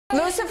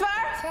Lucifer?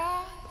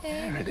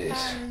 There it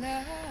is.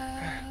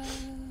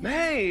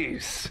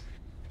 Maze!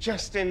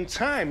 Just in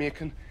time. You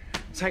can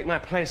take my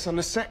place on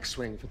the sex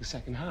swing for the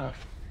second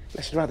half.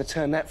 Unless you'd rather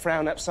turn that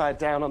frown upside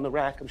down on the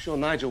rack. I'm sure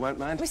Nigel won't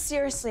mind. But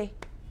seriously,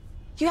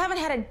 you haven't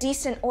had a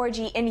decent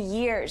orgy in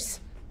years.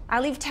 I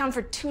leave town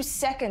for 2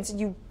 seconds and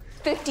you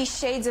 50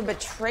 Shades of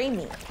betray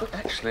me. Well,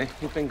 actually,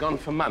 you've been gone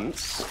for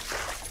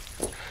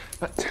months.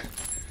 But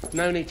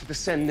no need to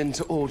descend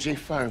into orgy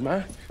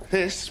FOMO.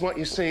 This, what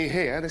you see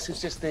here, this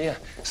is just the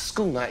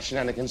school night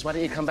shenanigans. Why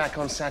don't you come back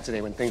on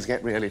Saturday when things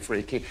get really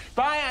freaky?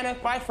 Bye, Anna.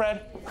 Bye,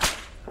 Fred.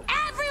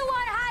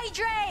 Everyone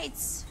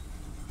hydrates!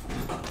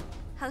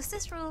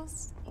 Hostess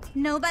rules.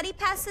 Nobody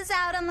passes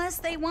out unless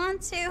they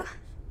want to.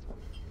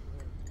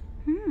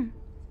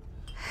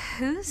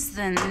 Who's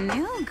the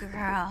new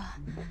girl?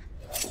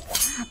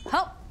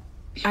 Oh!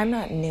 I'm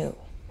not new.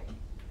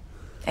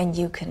 And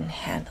you can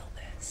handle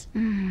this.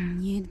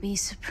 You'd be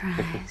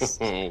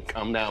surprised.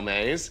 Come now,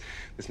 Maze.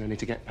 There's no need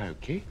to get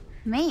pokey.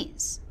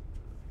 Maze?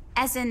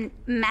 As in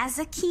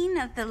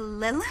Mazikeen of the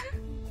Lilum?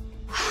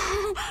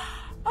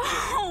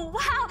 Oh,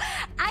 wow!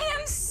 I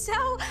am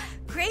so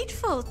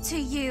grateful to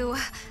you.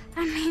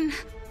 I mean,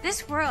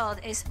 this world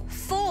is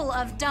full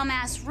of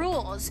dumbass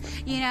rules.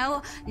 You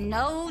know,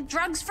 no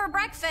drugs for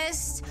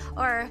breakfast,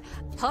 or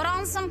put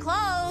on some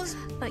clothes.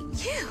 But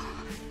you,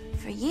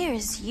 for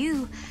years,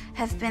 you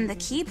have been the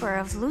keeper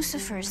of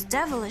Lucifer's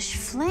devilish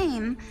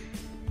flame.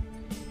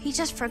 He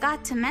just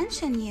forgot to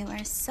mention you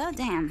are so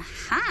damn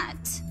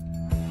hot.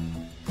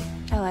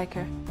 I like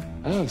her.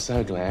 Oh, I'm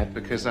so glad,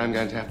 because I'm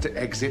going to have to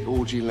exit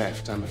orgy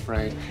left, I'm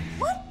afraid.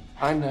 What?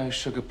 I'm no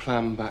sugar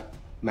plum, but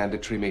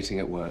mandatory meeting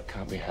at work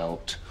can't be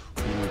helped.